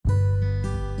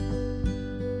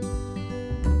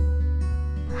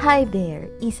Hi there,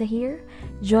 Isa here.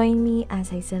 Join me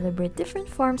as I celebrate different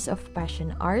forms of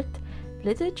passion art,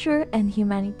 literature, and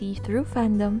humanity through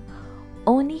fandom,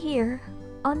 only here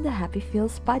on the Happy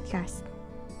Feels podcast.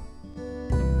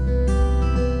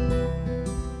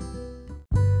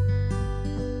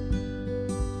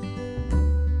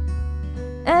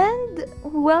 And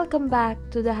welcome back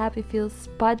to the Happy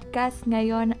Feels podcast.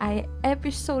 Ngayon ay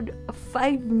episode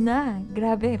 5 na.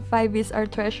 Grabe, 5 is our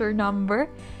treasure number.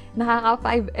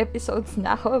 Nakaka 5 episodes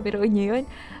na ako, pero nyo yun,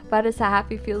 para sa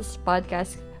Happy Feels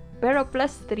podcast. Pero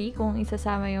plus 3 kung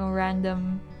isasama yung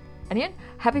random,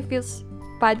 Happy Feels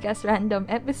podcast random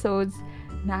episodes,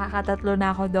 nakakatatlo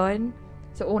na ako doon.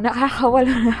 So,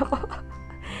 nakakawala na ako.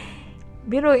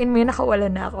 Biruin mo yun,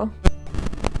 nakawala na ako.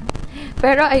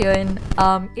 Pero ayun,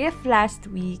 if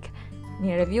last week,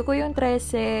 ni-review ko yung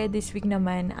 13, this week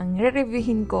naman, ang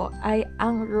re-reviewin ko ay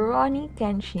ang Rurouni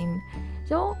Kenshin.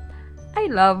 So, I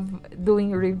love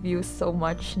doing reviews so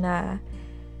much na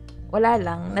wala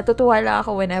lang. Natutuwa lang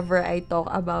ako whenever I talk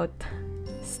about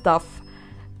stuff.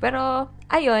 Pero,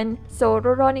 ayun. So,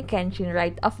 Rurouni Kenshin,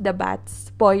 right off the bat,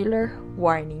 spoiler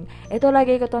warning. Ito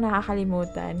lagi ko to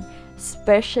nakakalimutan.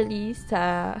 Especially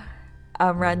sa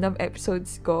random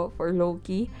episodes ko for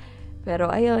Loki.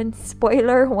 Pero, ayun.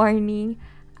 Spoiler warning.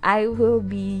 I will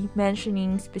be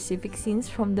mentioning specific scenes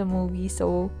from the movie.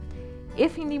 So,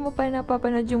 if hindi mo pa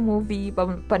napapanood yung movie,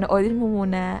 panoodin mo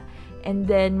muna, and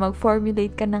then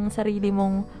mag-formulate ka ng sarili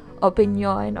mong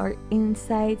opinion or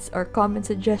insights or comment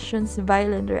suggestions,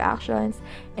 violent reactions,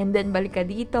 and then balik ka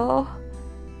dito.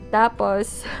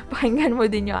 Tapos, pakinggan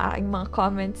mo din yung aking mga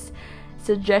comments,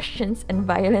 suggestions, and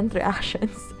violent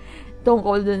reactions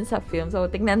tungkol dun sa film. So,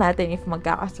 tingnan natin if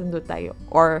magkakasundo tayo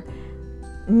or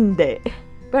hindi.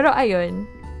 Pero ayun,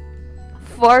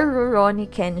 for Rurouni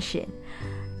Kenshin,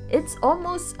 it's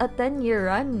almost a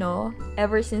 10-year run, no?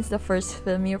 Ever since the first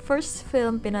film. Yung first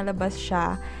film, pinalabas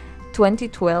siya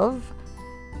 2012.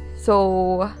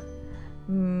 So,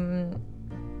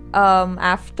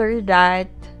 after that,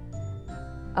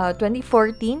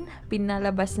 2014,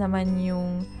 pinalabas naman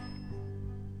yung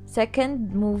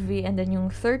second movie and then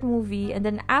yung third movie. And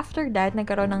then after that,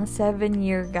 nagkaroon ng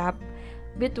 7-year gap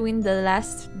between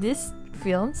these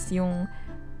films, yung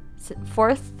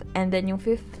fourth and then yung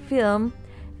fifth film,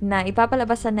 na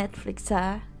ipapalabas sa Netflix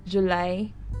sa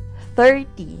July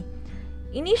 30.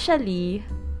 Initially,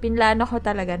 pinlano ko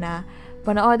talaga na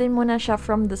panoodin muna siya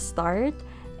from the start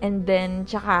and then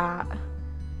tsaka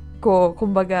ko,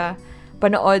 kumbaga,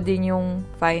 panoodin yung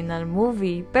final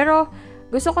movie. Pero,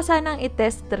 gusto ko sanang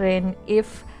i-test rin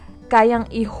if kayang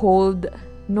i-hold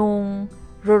nung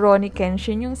Rurouni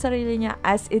Kenshin yung sarili niya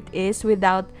as it is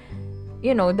without,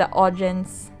 the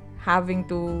audience having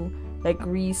to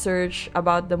research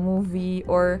about the movie,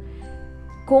 or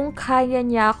kung kaya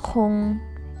niya akong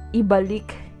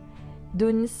ibalik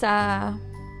dun sa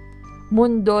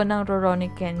mundo ng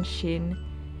Rurouni Kenshin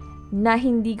na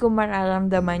hindi ko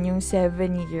mararamdaman yung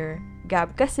 7-year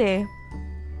gap. Kasi,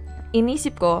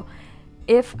 inisip ko,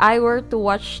 if I were to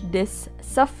watch this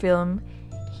sa film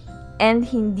and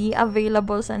hindi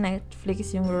available sa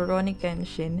Netflix yung Rurouni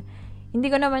Kenshin, hindi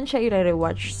ko naman siya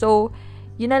i-rewatch. So,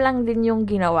 yun na lang din yung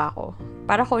ginawa ko.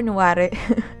 Para kunwari,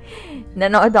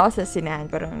 nanood ako sa sinehan,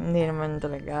 pero hindi naman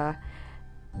talaga.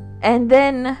 And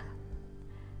then,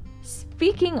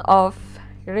 speaking of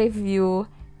review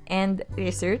and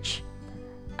research,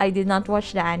 I did not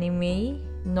watch the anime,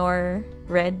 nor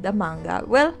read the manga.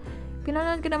 Well,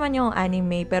 pinanood ko naman yung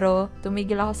anime, pero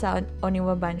tumigil ako sa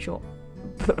Oniwa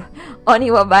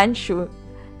Banshu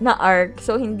na arc.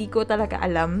 So, hindi ko talaga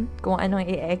alam kung anong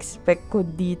i-expect ko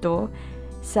dito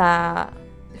sa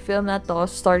film na to,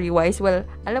 story-wise. Well,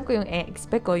 alam ko yung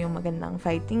expect ko, yung magandang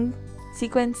fighting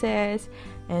sequences,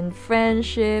 and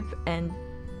friendship, and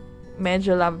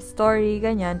medyo love story,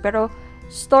 ganyan. Pero,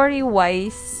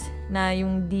 story-wise, na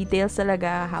yung details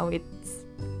talaga, how it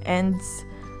ends,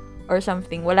 or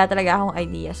something, wala talaga akong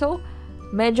idea. So,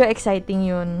 medyo exciting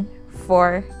yun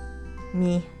for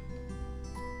me.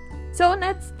 So,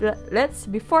 let's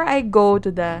before I go to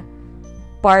the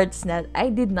parts that I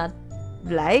did not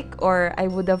like or I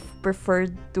would have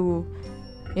preferred to,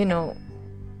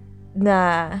 na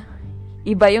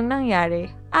iba yung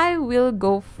nangyari, I will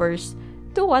go first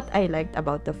to what I liked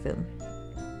about the film,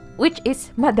 which is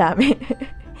madami.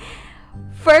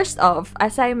 First off,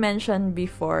 as I mentioned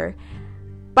before,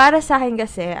 para sa akin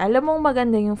kasi, alam mong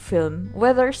maganda yung film,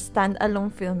 whether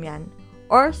stand-alone film yan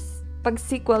or pag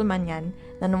sequel man yan,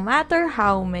 na no matter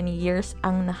how many years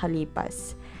ang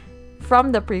nakalipas from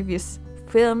the previous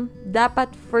film, dapat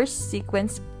first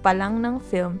sequence pa lang ng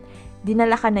film,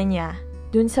 dinala ka na niya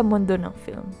dun sa mundo ng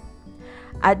film.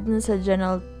 At dun sa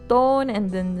tone and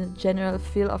then the general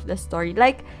feel of the story.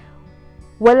 Like,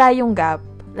 wala yung gap.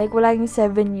 Like, wala yung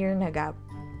 7-year na gap.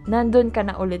 Nandun ka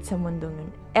na ulit sa mundong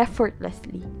yun.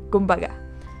 Effortlessly. Kumbaga.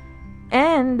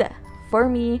 And, for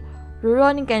me,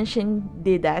 Rurouni Kenshin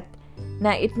did that.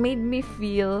 Na it made me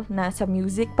feel na sa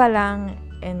music pa lang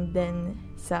and then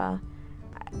sa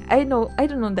I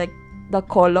don't know, like the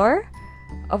color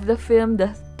of the film,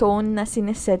 the tone na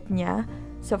sineset niya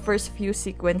sa first few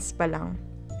sequence pa lang.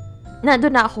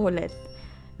 Nandun na ako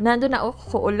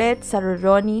ulit sa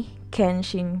Rurouni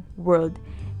Kenshin world.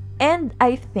 And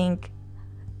I think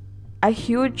a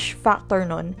huge factor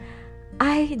nun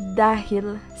ay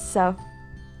dahil sa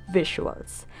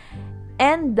visuals.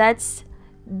 And that's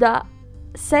the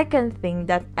second thing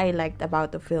that I liked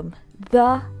about the film.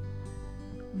 The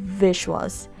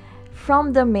visuals.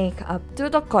 From the makeup, to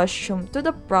the costume, to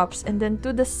the props, and then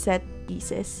to the set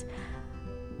pieces.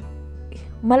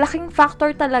 Malaking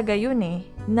factor talaga yun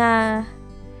na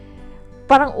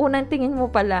parang unang tingin mo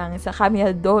pa lang sa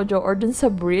Kamiya Dojo or dun sa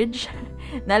bridge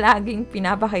na laging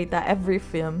pinapakita every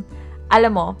film.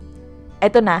 Alam mo,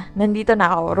 eto na, nandito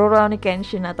na ako, Rurouni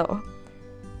Kenshin na to.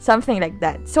 Something like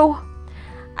that. So,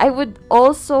 I would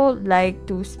also like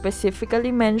to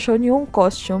specifically mention yung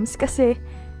costumes kasi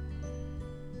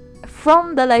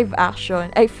from the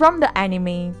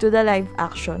anime to the live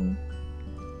action,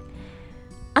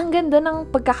 ang ganda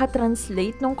ng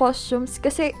pagkaka-translate ng costumes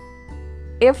kasi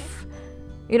if,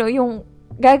 yung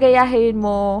gagayahin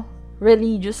mo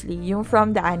religiously, yung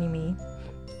from the anime,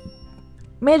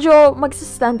 medyo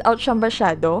magsa-stand out siya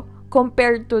masyado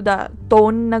compared to the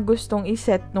tone na gustong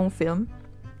iset ng film.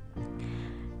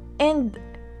 And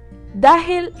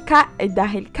dahil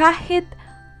kahit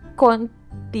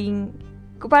konting,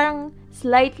 parang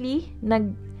slightly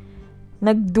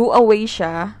nag-do away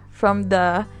siya from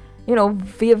the,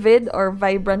 vivid or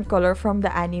vibrant color from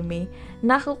the anime,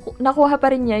 nakuha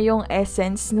pa rin niya yung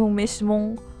essence ng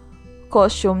mismong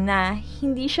costume na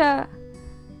hindi siya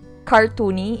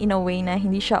cartoony in a way na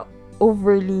hindi siya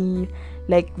overly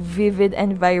like vivid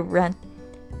and vibrant.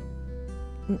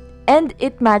 And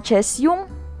it matches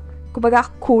yung kumbaga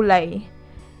kulay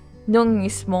nung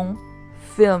mismong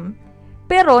film.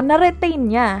 Pero na-retain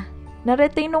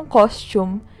ng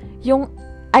costume yung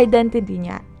identity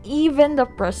niya, even the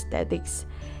prosthetics,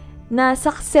 na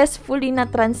successfully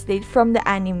na-translate from the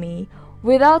anime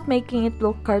without making it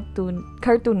look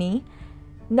cartoony,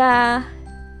 na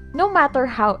no matter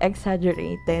how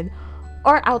exaggerated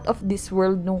or out of this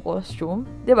world nung costume,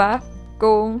 'di ba?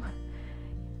 Kung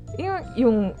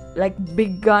yung like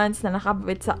big guns na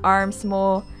nakabit sa arms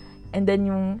mo, and then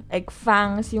yung like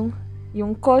fangs, yung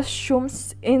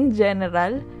costumes in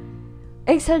general,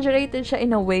 exaggerated siya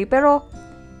in a way, pero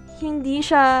hindi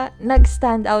siya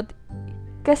nag-stand out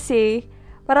kasi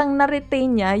parang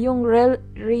na-retain niya yung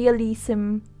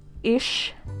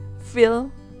realism-ish feel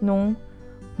nung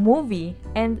movie.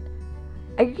 And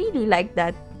I really like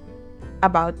that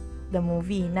about the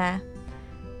movie, na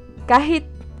kahit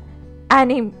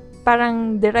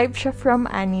parang derived siya from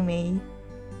anime,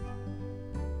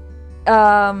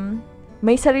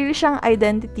 may sarili siyang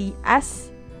identity as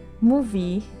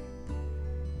movie,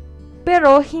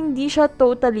 pero hindi siya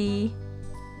totally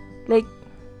like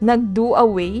nag-do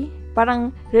away. Parang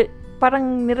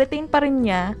niretain pa rin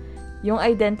niya yung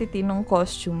identity ng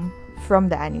costume from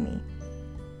the anime.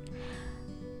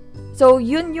 So,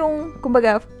 yun yung,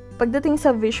 kumbaga, pagdating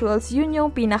sa visuals, yun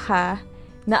yung pinaka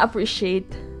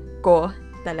na-appreciate ko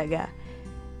talaga.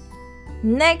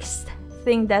 Next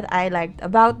thing that I liked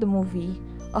about the movie,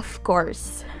 of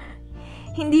course,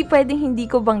 hindi pwedeng hindi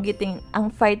ko banggitin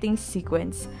ang fighting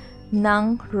sequence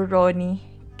ng Rurouni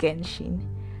Kenshin.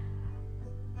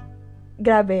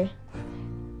 Grabe.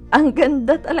 Ang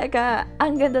ganda talaga.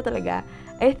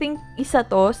 I think isa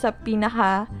to sa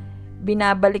pinaka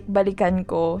binabalik-balikan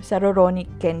ko sa Rurouni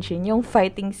Kenshin, yung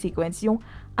fighting sequence, yung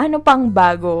ano pang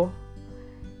bago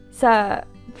sa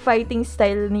fighting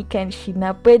style ni Kenshin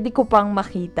na pwede ko pang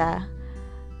makita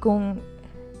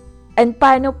and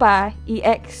paano pa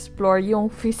i-explore yung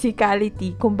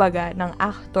physicality, kumbaga, ng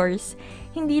actors.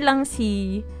 Hindi lang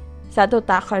si Sato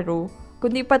Takaru,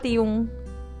 kundi pati yung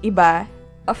iba.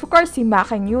 Of course, si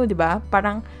Makanyu, di ba?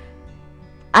 Parang,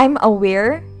 I'm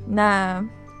aware na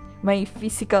may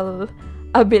physical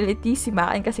ability si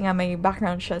Makan kasi nga may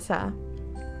background siya sa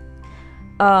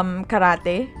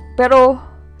karate. Pero,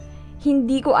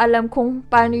 hindi ko alam kung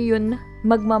paano yun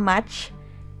magmamatch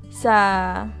sa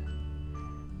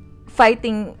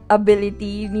fighting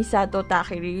ability ni Sato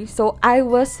Takiri. So, I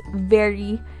was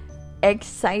very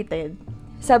excited.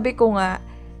 Sabi ko nga,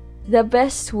 the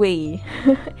best way.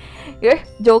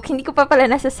 Joke, hindi ko pa pala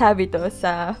nasasabi to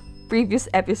sa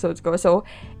previous episodes ko. So,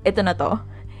 ito na to.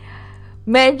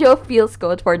 Medyo feels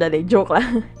quote for the day. Joke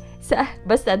lang.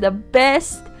 Basta the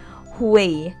best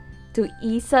way to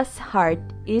Isa's heart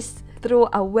is through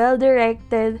a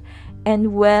well-directed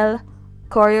and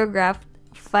well-choreographed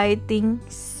fighting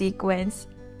sequence.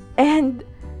 And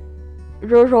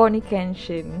Rurouni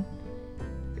Kenshin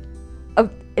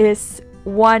is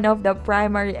one of the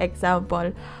primary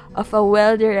example of a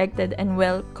well-directed and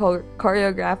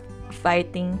well-choreographed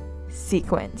fighting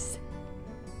sequence.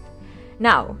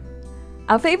 Now,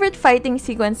 ang favorite fighting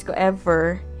sequence ko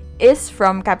ever is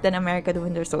from Captain America the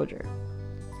Winter Soldier.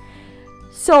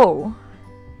 So,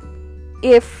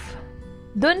 if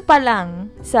dun pa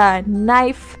lang sa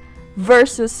knife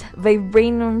versus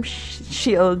vibranium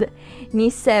shield ni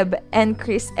Seb and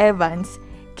Chris Evans,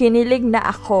 kinilig na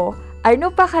ako.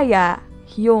 Ano pa kaya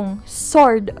yung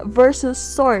sword versus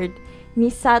sword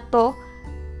ni Sato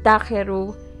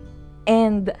Takeru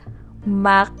and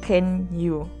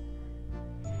Makenyu?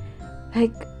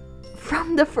 Like,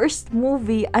 from the first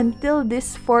movie until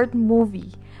this fourth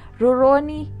movie,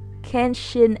 Rurouni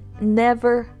Kenshin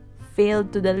never failed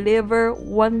to deliver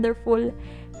wonderful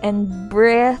and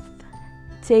breathtaking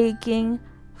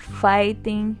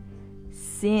fighting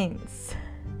scenes.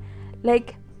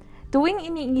 Like, tuwing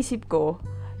iniisip ko,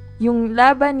 yung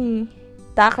laban ni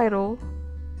Takeru,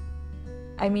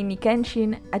 ni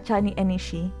Kenshin at siya ni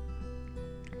Enishi,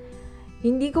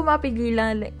 hindi ko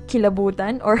mapigilan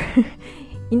kilabutan or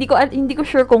hindi ko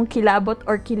sure kung kilabot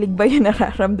or kilig ba yung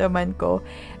nararamdaman ko.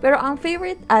 Pero ang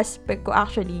favorite aspect ko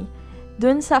actually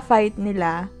dun sa fight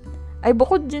nila ay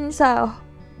bukod dun sa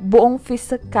buong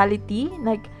physicality,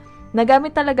 like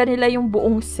nagamit talaga nila yung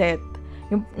buong set.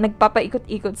 Yung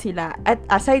nagpapaikot-ikot sila. At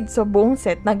aside sa buong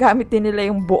set, nagamit din nila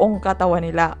yung buong katawan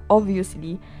nila,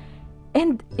 obviously.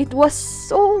 And it was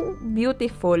so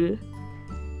beautiful.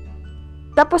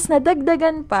 Tapos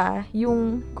nadagdagan pa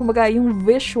yung, kumbaga, yung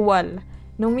visual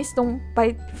nung mismong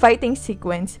fighting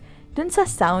sequence dun sa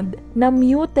sound, na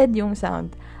muted yung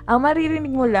sound. Ang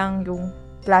maririnig mo lang yung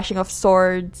flashing of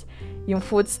swords, yung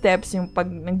footsteps, yung pag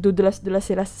nagdudulas-dulas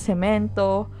sila sa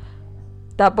semento,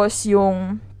 tapos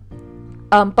yung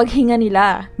paghinga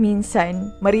nila,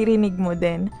 minsan, maririnig mo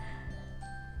din.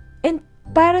 And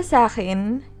para sa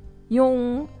akin,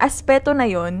 yung aspeto na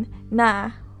yon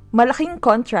na malaking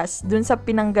contrast dun sa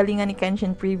pinanggalingan ni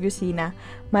Kenshin previously na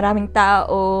maraming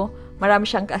tao, marami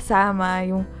siyang kasama,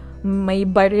 yung may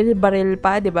baril-baril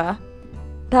pa, 'di ba?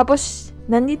 Tapos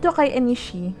nandito kay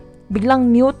Enishi,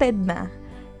 biglang muted na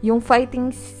yung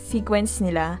fighting sequence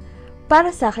nila.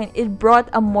 Para sa akin, it brought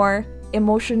a more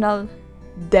emotional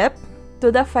depth to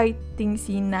the fighting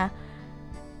scene na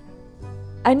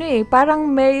parang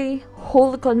may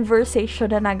whole conversation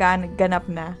na naganap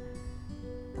na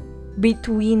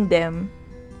between them.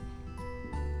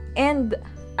 And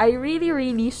I really,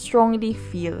 really strongly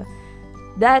feel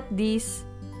that these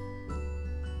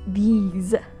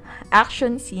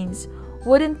action scenes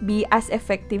wouldn't be as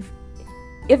effective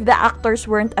if the actors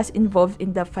weren't as involved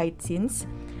in the fight scenes.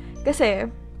 Kasi,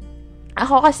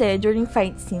 during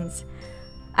fight scenes,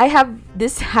 I have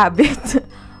this habit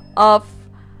of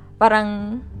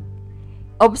parang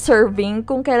observing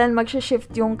kung kailan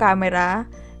mag-shift yung camera,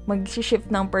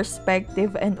 mag-shift ng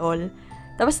perspective and all.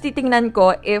 Tapos titingnan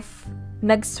ko if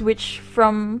nag-switch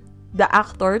from the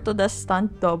actor to the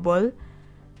stunt double,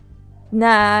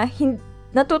 na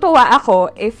natutuwa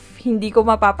ako if hindi ko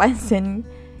mapapansin.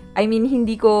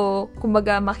 Hindi ko,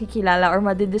 kumbaga, makikilala or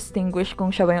madidistinguish kung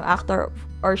siya ba yung actor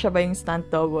or siya ba yung stunt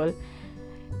double.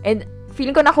 And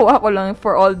feeling ko nakuha ko lang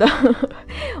for all the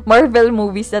Marvel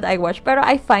movies that I watch. Pero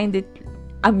I find it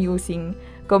amusing.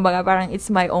 Kumbaga, parang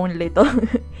it's my own little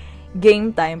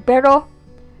game time. Pero,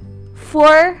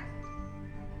 for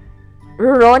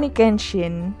Rurouni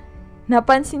Kenshin,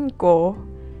 napansin ko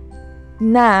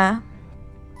na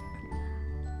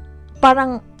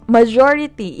parang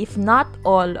majority, if not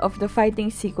all, of the fighting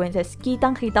sequences,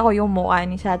 kitang-kita ko yung mukha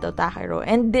ni Sato Takeru.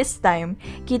 And this time,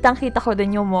 kitang-kita ko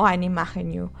din yung mukha ni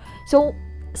Makenyu. So,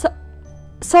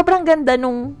 sobrang ganda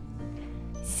nung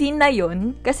scene na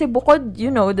yun. Kasi bukod,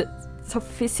 sa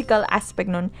physical aspect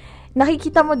nun,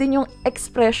 nakikita mo din yung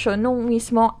expression nung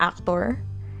mismo actor.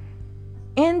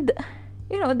 And,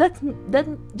 that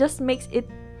just makes it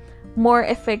more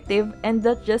effective, and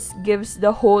that just gives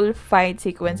the whole fight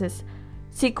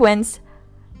sequence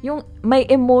yung may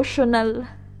emotional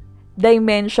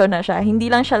dimension na siya. Hindi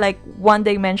lang siya like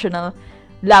one-dimensional,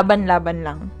 laban-laban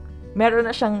lang. Meron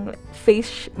na siyang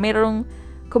merong,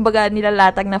 kumbaga,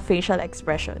 nilalatag na facial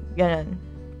expression. Ganun.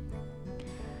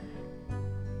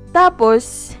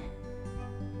 Tapos,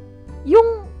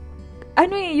 yung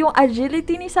yung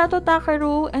agility ni Sato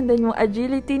Takeru and then yung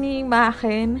agility ni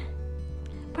Maken,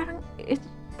 parang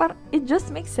it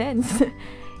just makes sense.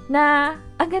 Na,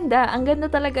 ang ganda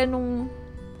talaga nung,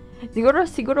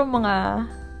 siguro mga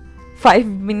 5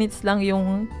 minutes lang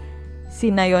yung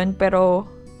scene na yun, pero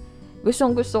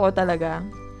gustong gusto ko talaga.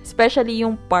 Especially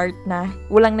yung part na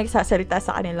walang nagsasalita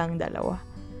sa kanilang dalawa.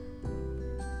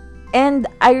 And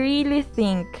I really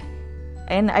think,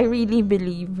 and I really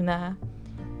believe na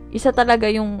isa talaga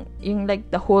yung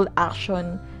like the whole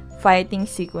action fighting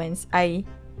sequence ay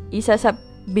isa sa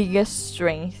biggest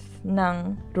strength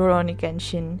ng Rurouni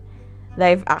Kenshin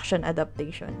live action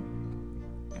adaptation.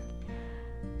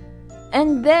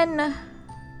 And then,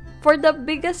 for the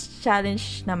biggest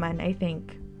challenge naman, I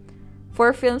think,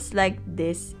 for films like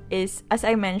this is, as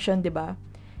I mentioned, diba,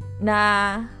 na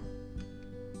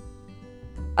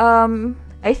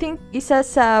I think isa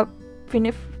sa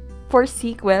for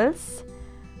sequels,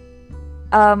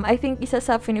 I think isa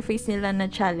sa finiface nila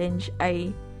na challenge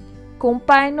ay kung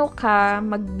paano ka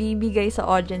magbibigay sa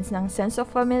audience ng sense of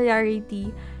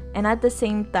familiarity and at the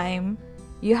same time,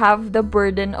 you have the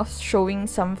burden of showing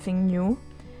something new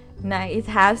na it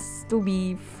has to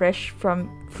be fresh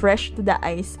to the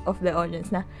eyes of the audience,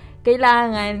 na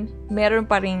kailangan meron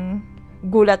pa ring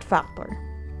gulat factor.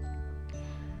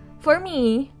 For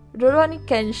me, Rurouni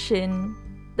Kenshin,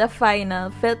 the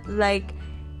final, felt like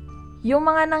yung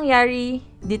mga nangyari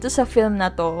dito sa film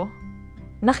na to,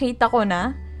 nakita ko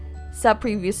na sa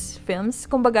previous films.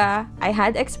 Kumbaga, I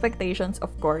had expectations,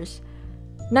 of course.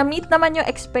 Na-meet naman yung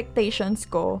expectations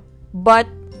ko, but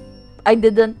I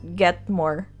didn't get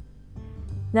more.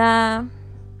 Na,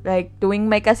 like, tuwing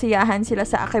may kasiyahan sila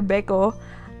sa Akebeko,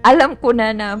 alam ko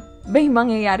na may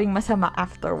mangyayaring masama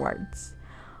afterwards.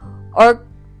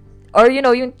 Or you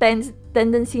know, yung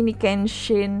tendency ni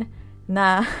Kenshin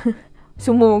na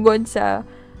sumugod sa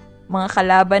mga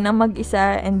kalaban ng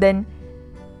mag-isa and then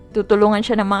tutulungan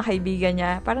siya ng mga kaibigan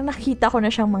niya. Parang nakita ko na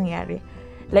siyang mangyari.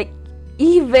 Like,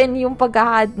 even yung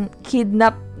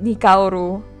pagka-kidnap ni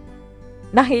Kaoru,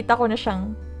 nakita ko na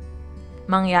siyang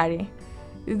mangyari.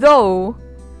 Though,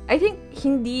 I think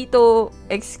hindi ito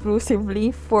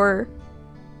exclusively for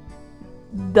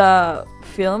the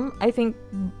film. I think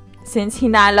since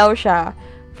hinalaw siya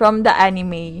from the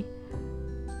anime,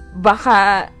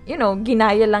 baka, you know,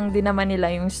 ginaya lang din naman nila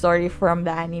yung story from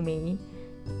the anime.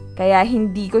 Kaya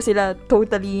hindi ko sila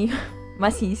totally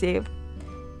masisi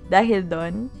dahil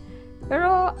doon.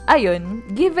 Pero, ayun,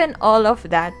 given all of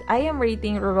that, I am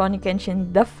rating Rurouni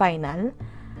Kenshin the final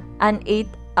an 8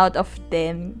 out of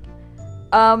 10.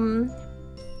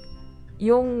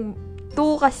 Yung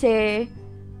 2 kasi,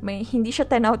 hindi siya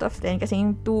 10 out of 10 kasi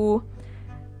yung 2,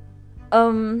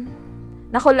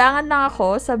 nakulangan lang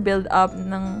ako sa build-up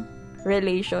ng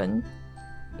relation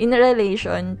in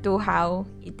relation to how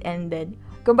it ended.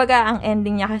 Kumbaga, ang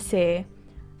ending niya kasi,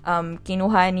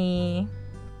 kinuha ni,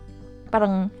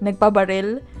 parang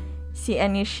nagpabaril si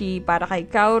Enishi para kay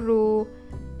Kaoru,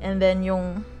 and then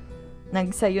yung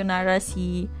nagsayonara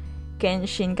si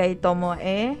Kenshin kay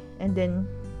Tomoe, and then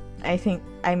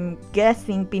I'm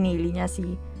guessing pinili niya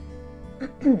si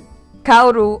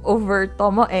Kaoru over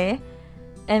Tomoe,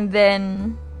 and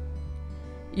then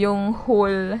yung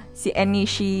whole si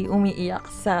Enishi umiiyak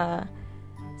sa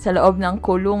loob ng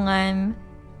kulungan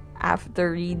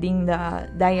after reading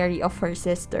the diary of her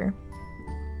sister.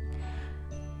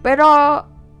 Pero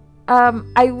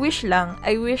I wish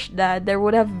that there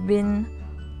would have been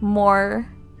more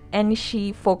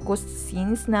Enishi focused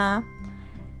scenes na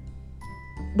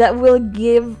that will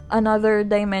give another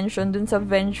dimension dun sa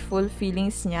vengeful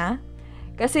feelings niya.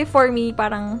 Kasi for me,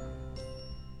 parang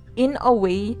in a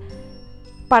way,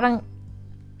 parang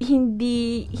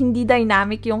hindi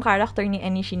dynamic yung character ni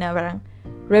Enishi na parang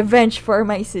revenge for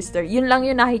my sister. Yun lang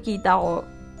yung nakikita ko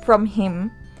from him.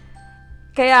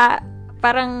 Kaya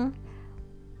parang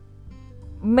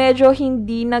medyo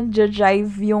hindi nagja-drive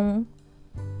yung,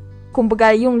 kumbaga,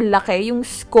 yung laki, yung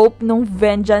scope ng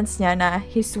vengeance niya na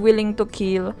he's willing to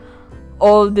kill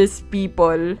all these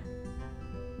people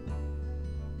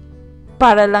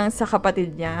para lang sa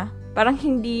kapatid niya. Parang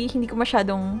hindi ko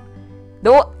masyadong,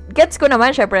 though, gets ko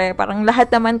naman, syempre, parang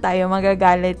lahat naman tayo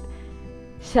magagalit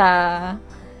sa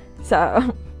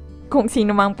kung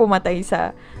sino mang pumatay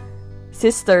sa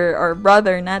sister or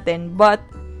brother natin. But,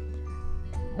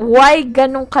 why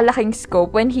ganong kalaking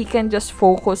scope when he can just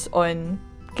focus on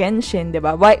Kenshin,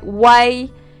 diba? Why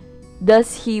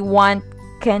does he want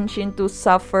Kenshin to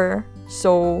suffer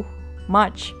so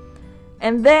much?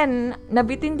 And then,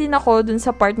 nabitin din ako dun sa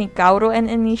part ni Kaoru and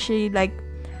Enishi, like,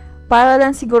 para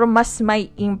lang siguro mas may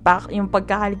impact yung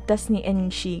pagkakaligtas ni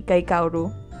Enishi kay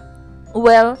Kaoru.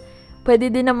 Well, pwede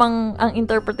din namang ang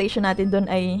interpretation natin doon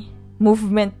ay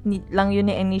movement lang yun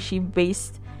ni Enishi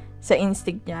based sa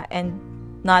instinct niya and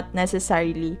not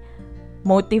necessarily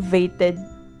motivated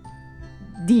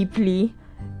deeply.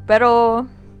 Pero,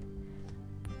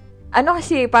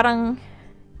 kasi, parang,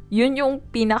 yun yung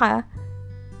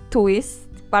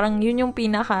pinaka-twist. Parang, yun yung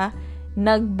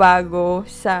pinaka-nagbago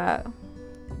sa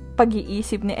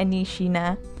pag-iisip ni Enishi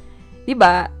na,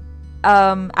 diba,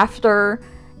 after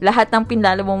lahat ng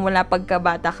pinlalo mo mula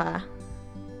pagkabata ka,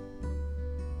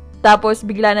 tapos,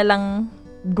 bigla na lang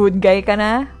good guy ka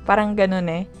na. Parang ganun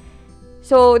eh.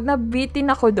 So,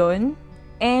 nabitin ako dun.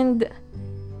 And,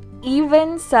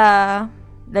 even sa,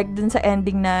 like dun sa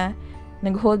ending na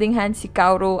nag-holding hands si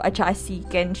Kaoru at saka si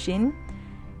Kenshin.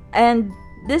 And,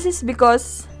 this is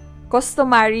because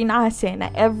customary na kasi na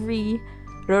every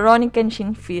Rurouni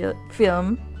Kenshin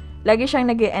film, lagi siyang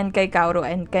nag-e-end kay Kaoru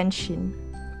and Kenshin.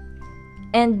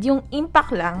 And, yung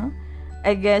impact lang,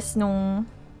 I guess, nung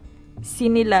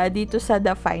sinila dito sa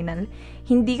The Final,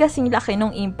 hindi kasing laki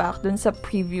nung impact dun sa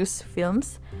previous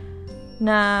films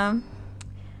na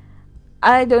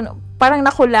I don't know, parang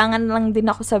nakulangan lang din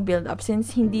ako sa build-up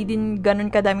since hindi din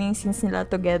ganun kadaming scenes nila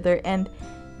together and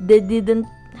they didn't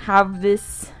have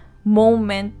this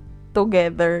moment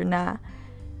together na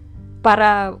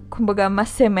para, kumbaga, mas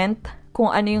cement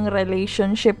kung ano yung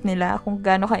relationship nila, kung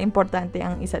gaano ka-importante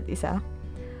ang isa't isa.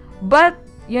 But,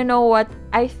 you know what?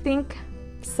 I think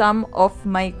some of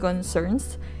my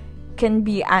concerns can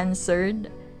be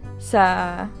answered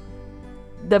sa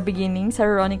the beginning, sa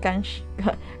Rurouni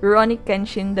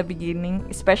Kenshin the beginning,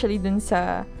 especially dun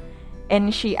sa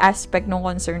Enishi aspect ng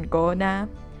concern ko na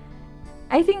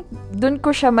I think dun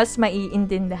ko siya mas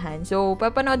maiintindihan. So,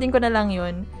 papanoodin ko na lang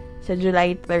yun sa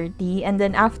July 30 and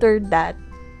then after that,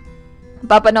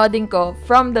 papanoodin ko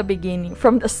from the beginning,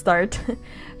 from the start,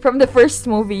 from the first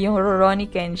movie, yung Rurouni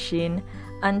Kenshin,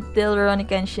 until Rurouni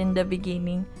Kenshin the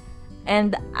beginning.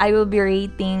 And I will be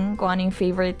rating kung ano yung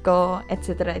favorite ko,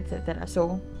 etc. etc.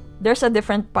 So, there's a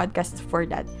different podcast for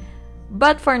that.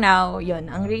 But for now, yun,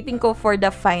 ang rating ko for the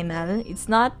final, it's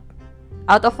not,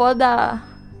 out of all the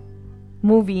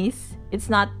movies, it's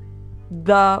not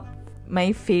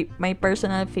my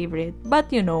personal favorite.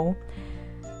 But you know,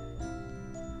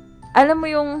 alam mo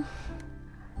yung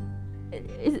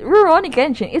Rurouni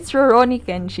Kenshin, it's Rurouni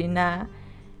Kenshin na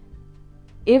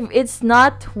if it's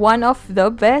not one of the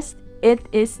best, it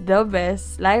is the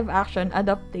best live-action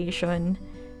adaptation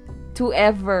to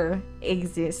ever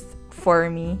exist for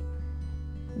me.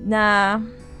 Na,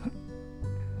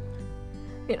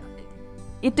 you know,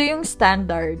 ito yung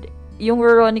standard. Yung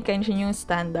Rurouni Kenshin yung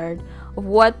standard of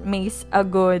what makes a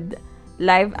good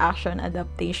live-action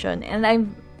adaptation. And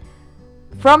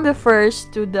from the first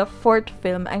to the fourth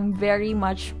film, I'm very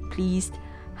much pleased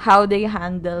how they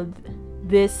handled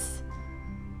this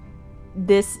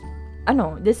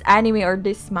anime or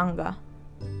this manga.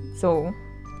 So,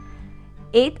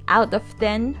 8 out of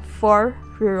 10 for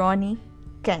Rurouni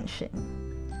Kenshin.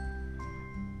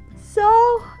 So,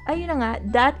 ayun na nga,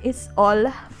 that is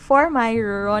all for my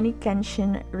Rurouni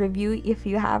Kenshin review. If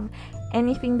you have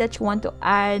anything that you want to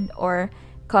add or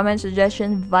comment,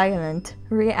 suggestion, violent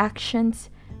reactions,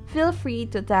 feel free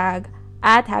to tag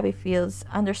at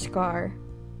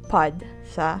happyfeels_pod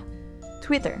sa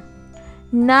Twitter.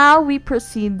 Now we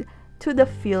proceed to the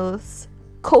feels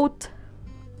quote.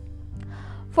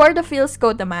 For the feels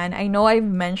quote naman, I know I've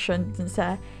mentioned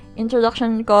sa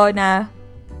introduction ko na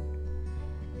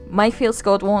my feels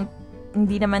quote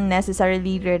hindi naman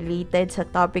necessarily related sa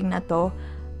topic na to,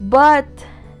 but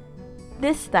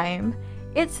this time,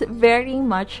 it's very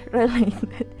much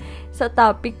related sa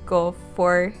topic ko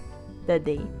for the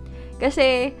day.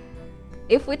 Kasi,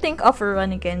 if we think of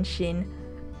Rurouni Kenshin,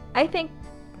 I think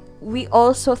we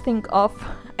also think of,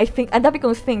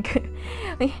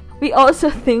 we also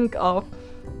think of,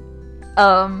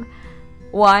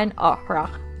 One Ok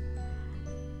Rock.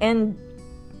 And,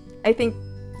 I think,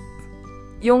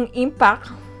 yung impact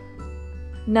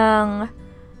ng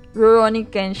Rurouni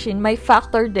Kenshin, may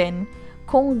factor din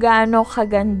kung gaano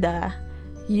kaganda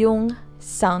yung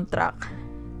soundtrack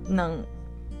ng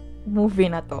movie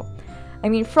na to. I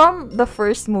mean, from the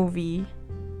first movie,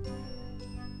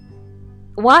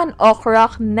 One Ok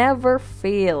Rock never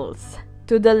fails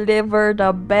to deliver the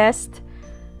best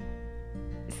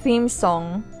theme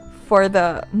song for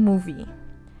the movie.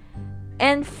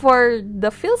 And for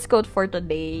the feels quote for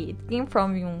today, it came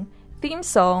from yung theme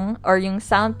song or yung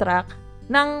soundtrack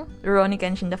ng Rurouni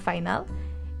Kenshin The Final.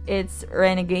 It's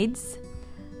Renegades.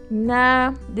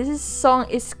 Na this song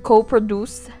is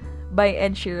co-produced by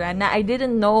Ed Sheeran na I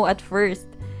didn't know at first.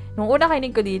 Nung una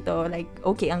kinig ko dito, like,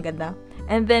 okay, ang ganda.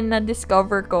 And then,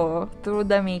 na-discover ko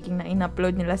through the making na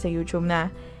in-upload nila sa YouTube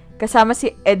na kasama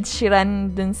si Ed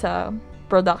Sheeran dun sa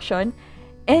production.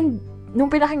 And, nung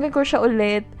pinakinggan ko siya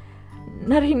ulit,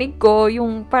 narinig ko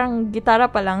yung parang gitara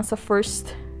pa lang sa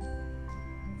first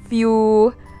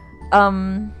few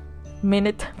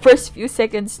first few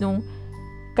seconds nung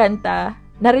kanta,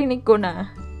 narinig ko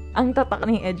na ang tatak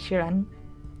ni Ed Sheeran.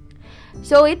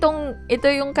 So, ito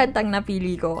yung kantang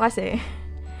napili ko kasi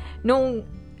nung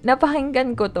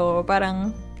napakinggan ko to,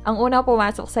 parang ang una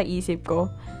pumasok sa isip ko,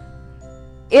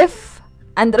 if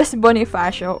Andres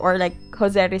Bonifacio or like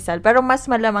Jose Rizal, pero mas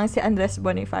malamang si Andres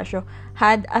Bonifacio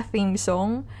had a theme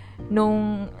song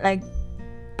nung like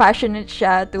passionate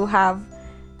siya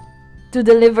to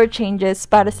deliver changes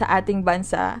para sa ating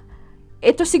bansa,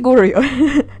 ito siguro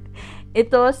yun.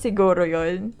 Ito siguro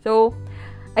yun. So,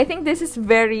 I think this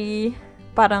very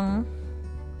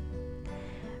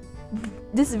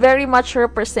much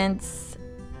represents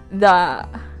the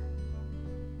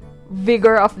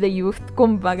vigor of the youth.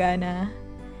 Kumbaga na,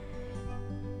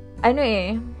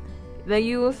 the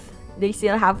youth, they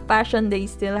still have passion, they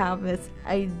still have this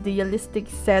idealistic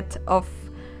set of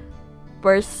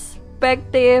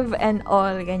perspective and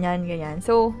all, ganyan.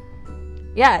 So,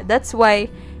 yeah, that's why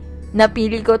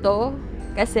napili ko to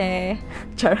kasi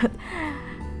charot.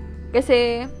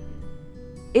 Kasi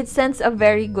it sends a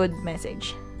very good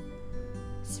message,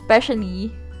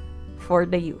 especially for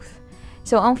the youth.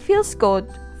 So, ang feels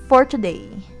quote for today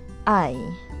ay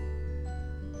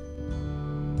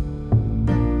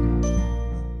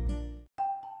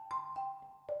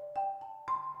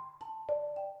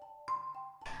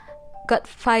got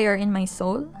fire in my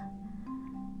soul.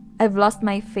 I've lost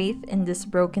my faith in this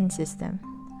broken system.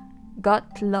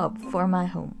 Got love for my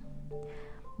home.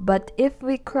 But if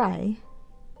we cry,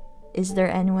 is there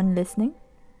anyone listening?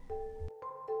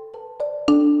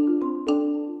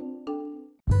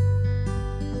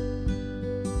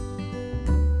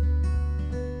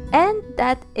 And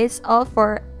that is all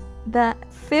for the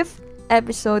 5th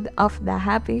episode of the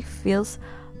Happy Feels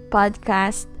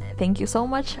podcast. Thank you so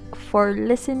much for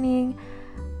listening.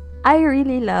 I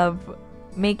really love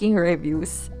making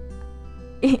reviews.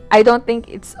 I don't think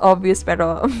it's obvious,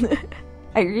 pero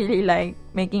I really like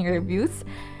making reviews.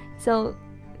 So,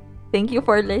 thank you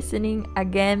for listening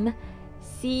again.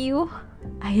 See you.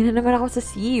 Ayun na naman ako sa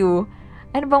see you.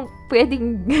 Ano bang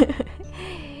pwedeng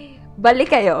balik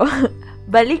kayo.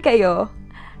 Balik kayo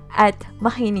at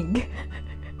makinig.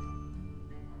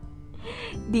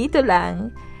 Dito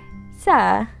lang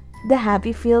sa The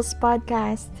Happy Feels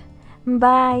Podcast.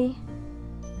 Bye!